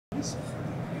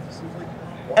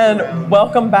And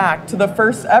welcome back to the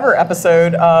first ever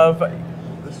episode of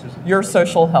Your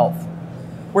Social Health.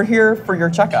 We're here for your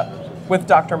checkup with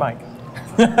Dr. Mike.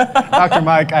 Dr.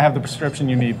 Mike, I have the prescription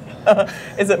you need.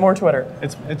 Is it more Twitter?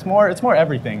 It's more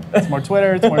everything. It's more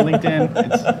Twitter, it's more LinkedIn,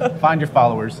 it's find your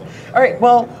followers. All right,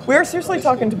 well, we're seriously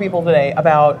talking to people today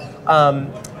about,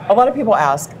 a lot of people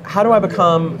ask, how do I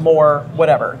become more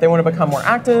whatever? They want to become more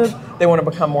active, they want to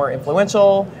become more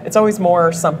influential. It's always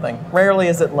more something. Rarely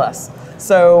is it less.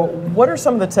 So what are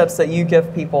some of the tips that you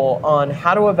give people on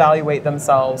how to evaluate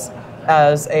themselves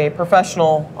as a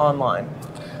professional online?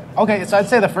 Okay, so I'd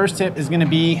say the first tip is going to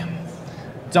be,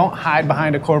 don't hide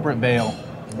behind a corporate veil.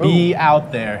 Be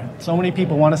out there. So many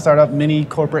people want to start up mini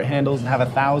corporate handles and have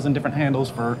 1,000 different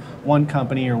handles for one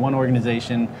company or one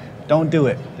organization. Don't do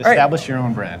it. Establish your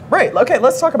own brand. Right. Okay,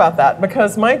 let's talk about that,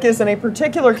 because Mike is in a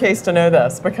particular case to know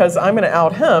this, because I'm going to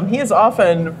out him. He is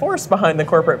often forced behind the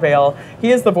corporate veil.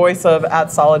 He is the voice of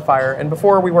 @SolidFire, and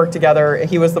before we worked together,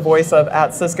 he was the voice of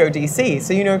 @Cisco DC.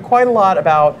 So you know quite a lot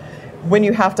about when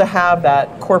you have to have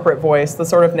that corporate voice, the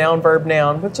sort of noun, verb,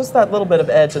 noun, with just that little bit of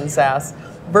edge and sass,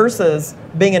 versus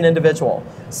being an individual.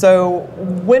 So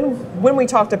when we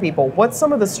talk to people, what's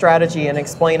some of the strategy in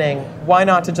explaining why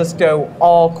not to just go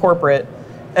all corporate?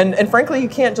 And frankly, you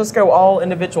can't just go all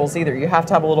individuals either. You have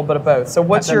to have a little bit of both. So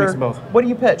what do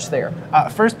you pitch there?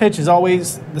 First pitch is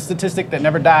always the statistic that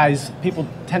never dies. People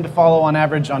tend to follow on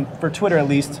average, for Twitter at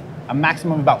least, a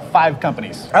maximum of about 5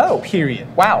 companies. Oh. Period.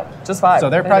 Wow, just 5. So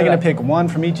they're probably going to pick one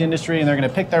from each industry, and they're going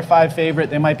to pick their 5 favorite.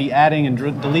 They might be adding and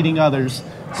deleting others.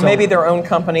 So maybe their own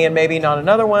company and maybe not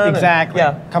another one. Exactly.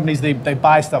 And, yeah. Companies they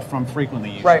buy stuff from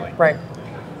frequently usually. Right.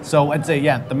 So I'd say,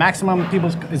 the maximum people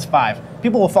is 5.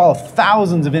 People will follow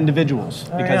thousands of individuals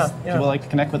because people like to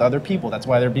connect with other people. That's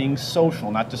why they're being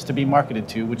social, not just to be marketed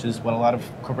to, which is what a lot of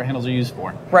corporate handles are used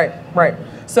for. Right.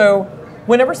 So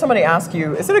whenever somebody asks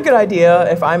you, is it a good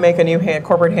idea if I make a new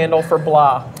corporate handle for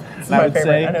blah? And I would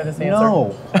say, I know this answer.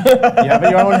 No. You have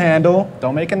your own handle.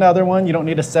 Don't make another one. You don't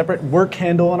need a separate work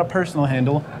handle and a personal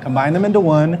handle. Combine them into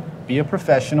one. Be a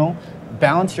professional.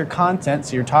 Balance your content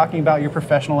so you're talking about your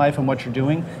professional life and what you're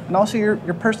doing, and also your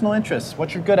personal interests,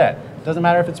 what you're good at. Doesn't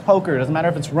matter if it's poker, doesn't matter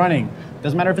if it's running,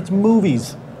 doesn't matter if it's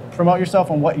movies. Promote yourself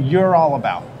on what you're all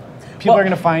about. People are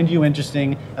going to find you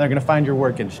interesting, and they're going to find your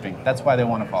work interesting. That's why they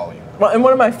want to follow you. Well, and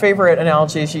one of my favorite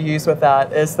analogies you use with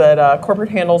that is that corporate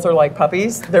handles are like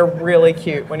puppies. They're really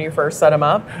cute when you first set them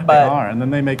up. But they are, and then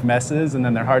they make messes, and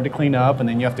then they're hard to clean up, and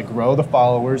then you have to grow the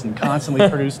followers and constantly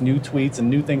produce new tweets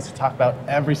and new things to talk about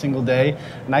every single day.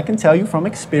 And I can tell you from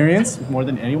experience, more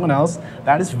than anyone else,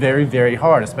 that is very, very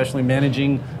hard, especially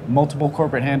managing multiple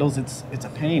corporate handles. It's a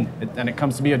pain, and it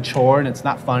comes to be a chore, and it's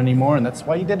not fun anymore, and that's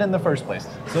why you did it in the first place.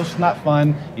 So it's not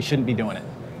fun. You shouldn't be doing it.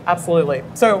 Absolutely.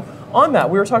 So on that,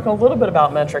 we were talking a little bit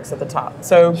about metrics at the top.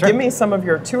 So give me some of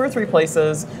your 2 or 3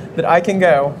 places that I can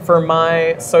go for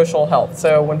my social health.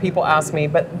 So when people ask me,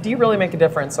 but do you really make a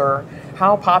difference, or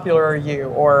how popular are you,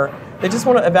 or they just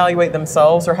want to evaluate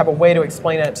themselves or have a way to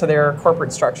explain it to their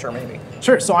corporate structure maybe.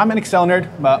 Sure. So I'm an Excel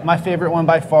nerd. My favorite one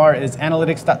by far is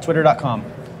analytics.twitter.com.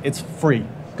 It's free.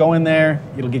 Go in there,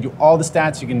 it'll give you all the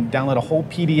stats. You can download a whole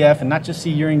PDF and not just see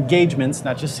your engagements,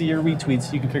 not just see your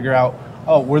retweets. You can figure out,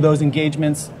 were those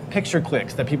engagements picture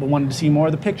clicks that people wanted to see more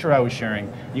of the picture I was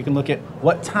sharing? You can look at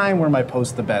what time were my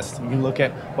posts the best. You can look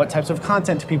at what types of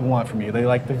content do people want from you. Do they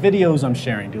like the videos I'm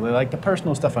sharing? Do they like the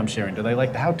personal stuff I'm sharing? Do they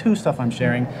like the how-to stuff I'm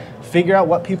sharing? Figure out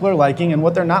what people are liking and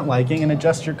what they're not liking, and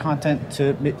adjust your content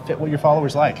to fit what your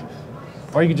followers like.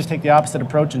 Or you can just take the opposite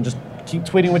approach and just keep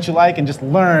tweeting what you like and just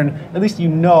learn. At least you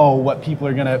know what people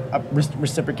are going to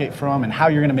reciprocate from and how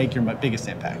you're going to make your biggest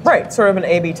impact. Right, sort of an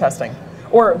A/B testing.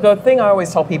 Or the thing I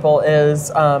always tell people is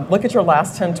look at your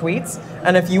last 10 tweets,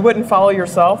 and if you wouldn't follow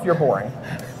yourself, you're boring.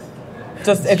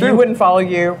 Just if you wouldn't follow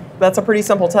you, that's a pretty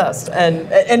simple test.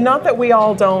 And not that we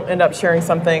all don't end up sharing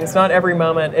some things. Not every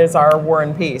moment is our war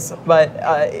and peace. But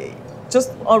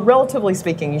just relatively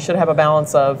speaking, you should have a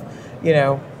balance of,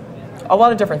 a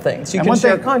lot of different things. You can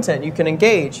share content, you can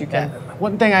engage, you can...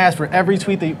 One thing I ask for every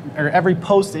tweet or every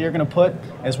post that you're going to put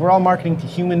is we're all marketing to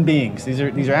human beings. These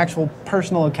are actual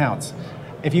personal accounts.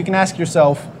 If you can ask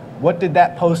yourself, what did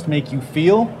that post make you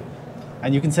feel?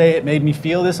 And you can say, it made me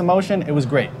feel this emotion, it was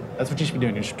great. That's what you should be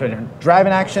doing. You should try to drive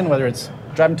an action, whether it's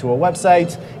driving to a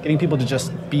website, getting people to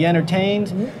just be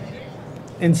entertained,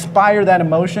 inspire that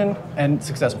emotion, and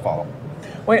success will follow.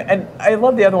 Wait, and I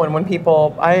love the other one when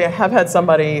I have had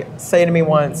somebody say to me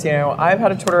once, I've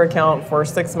had a Twitter account for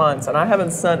 6 months and I haven't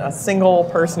sent a single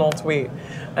personal tweet.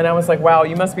 And I was like, wow,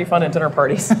 you must be fun at dinner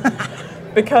parties.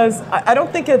 Because I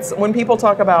don't think it's, when people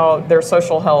talk about their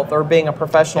social health or being a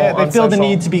professional Yeah, they on feel the social,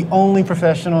 need to be only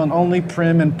professional and only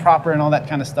prim and proper and all that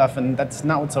kind of stuff, and that's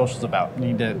not what social's about. You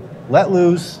need to let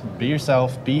loose, be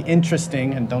yourself, be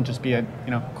interesting, and don't just be a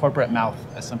corporate mouth,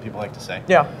 as some people like to say.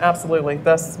 Yeah, absolutely.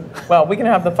 Well, we can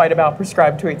have the fight about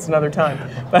prescribed tweets another time.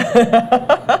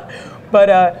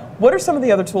 But what are some of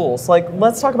the other tools? Like,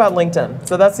 let's talk about LinkedIn.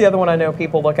 So that's the other one I know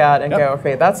people look at and go,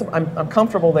 okay, I'm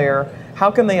comfortable there.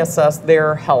 How can they assess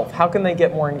their health? How can they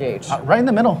get more engaged? Right in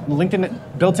the middle,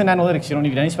 LinkedIn built-in analytics. You don't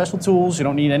need any special tools. You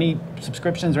don't need any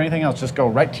subscriptions or anything else. Just go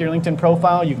right to your LinkedIn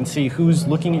profile. You can see who's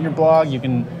looking at your blog. You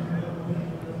can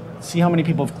see how many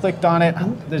people have clicked on it.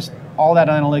 There's all that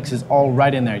analytics is all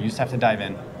right in there. You just have to dive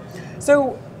in.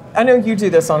 So I know you do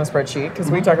this on a spreadsheet because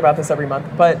we talk about this every month,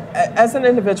 but as an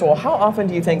individual, how often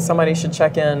do you think somebody should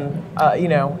check in,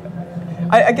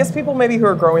 I guess people maybe who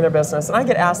are growing their business, and I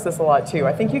get asked this a lot too,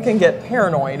 I think you can get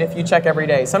paranoid if you check every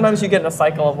day. Sometimes you get in a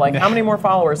cycle of like, how many more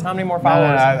followers, how many more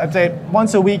followers? No. I'd say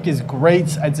once a week is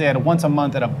great. I'd say at once a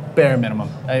month at a bare minimum.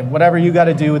 Whatever you got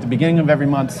to do at the beginning of every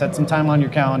month, set some time on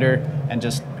your calendar and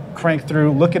just crank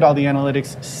through, look at all the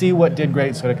analytics, see what did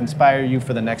great so it can inspire you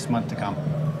for the next month to come.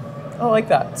 I like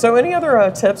that. So any other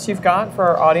tips you've got for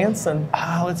our audience? And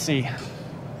let's see.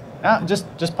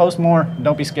 Just post more.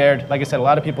 Don't be scared. Like I said, a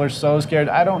lot of people are so scared.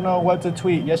 I don't know what to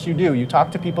tweet. Yes, you do. You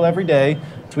talk to people every day.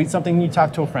 Tweet something you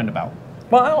talk to a friend about.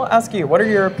 Well, I'll ask you,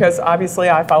 because obviously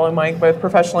I follow Mike both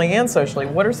professionally and socially.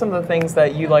 What are some of the things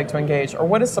that you like to engage, or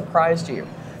what has surprised you?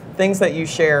 Things that you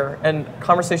share and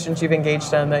conversations you've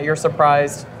engaged in that you're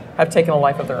surprised have taken a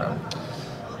life of their own?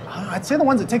 I'd say the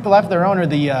ones that take the life of their own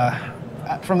are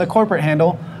from the corporate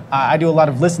handle. I do a lot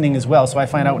of listening as well, so I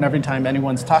find out every time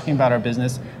anyone's talking about our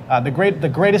business. The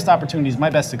greatest opportunities, my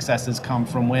best successes come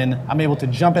from when I'm able to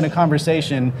jump in a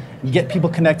conversation, get people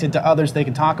connected to others they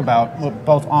can talk about,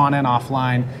 both on and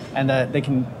offline, and they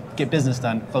can get business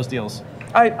done, close deals.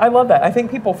 I love that. I think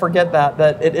people forget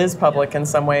that it is public in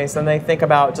some ways, and they think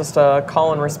about just a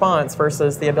call and response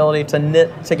versus the ability to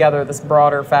knit together this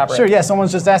broader fabric. Sure, yeah,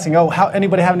 someone's just asking,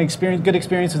 anybody have an good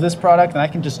experience with this product? And I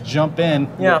can just jump in,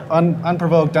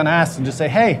 unprovoked, unasked, and just say,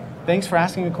 hey, thanks for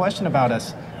asking a question about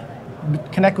us.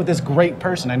 Connect with this great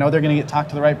person. I know they're going to talk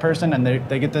to the right person, and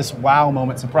they get this wow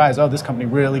moment surprise. Oh, this company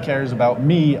really cares about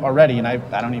me already, and I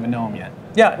don't even know them yet.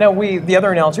 Yeah, no, the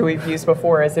other analogy we've used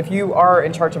before is if you are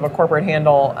in charge of a corporate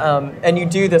handle and you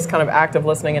do this kind of active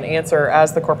listening and answer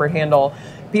as the corporate handle,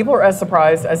 people are as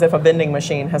surprised as if a vending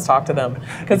machine has talked to them.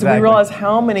 Because we realize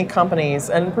how many companies,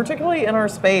 and particularly in our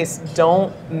space,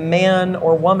 don't man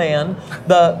or woman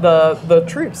the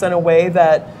troops in a way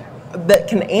that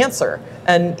can answer.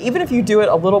 And even if you do it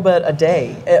a little bit a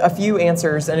day, a few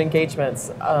answers and engagements,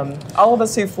 all of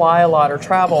us who fly a lot or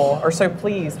travel are so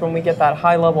pleased when we get that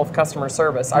high level of customer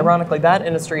service. Ironically, that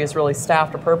industry is really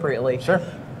staffed appropriately. Sure.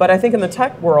 But I think in the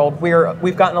tech world,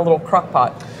 we've gotten a little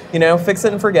crockpot. Fix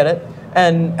it and forget it.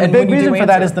 And the big reason for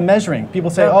that is the measuring.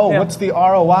 People say, what's the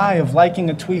ROI of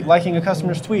liking a tweet, liking a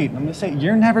customer's tweet? I'm going to say,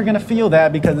 you're never going to feel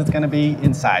that because it's going to be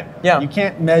inside. Yeah. You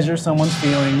can't measure someone's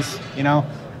feelings,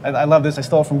 I love this. I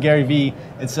stole it from Gary Vee.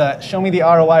 It's show me the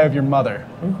ROI of your mother.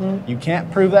 Mm-hmm. You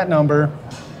can't prove that number.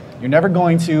 You're never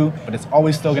going to, but it's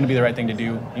always still going to be the right thing to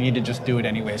do. You need to just do it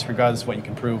anyways, regardless of what you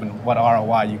can prove and what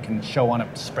ROI you can show on a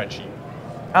spreadsheet.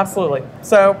 Absolutely.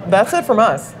 So that's it from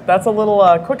us. That's a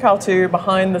little quick how-to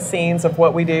behind the scenes of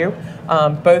what we do,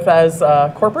 both as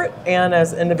corporate and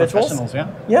as individuals. Professionals,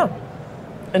 yeah.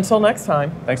 Yeah. Until next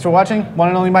time. Thanks for watching. One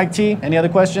and only Mike T. Any other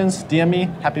questions? DM me.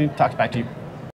 Happy to talk back to you.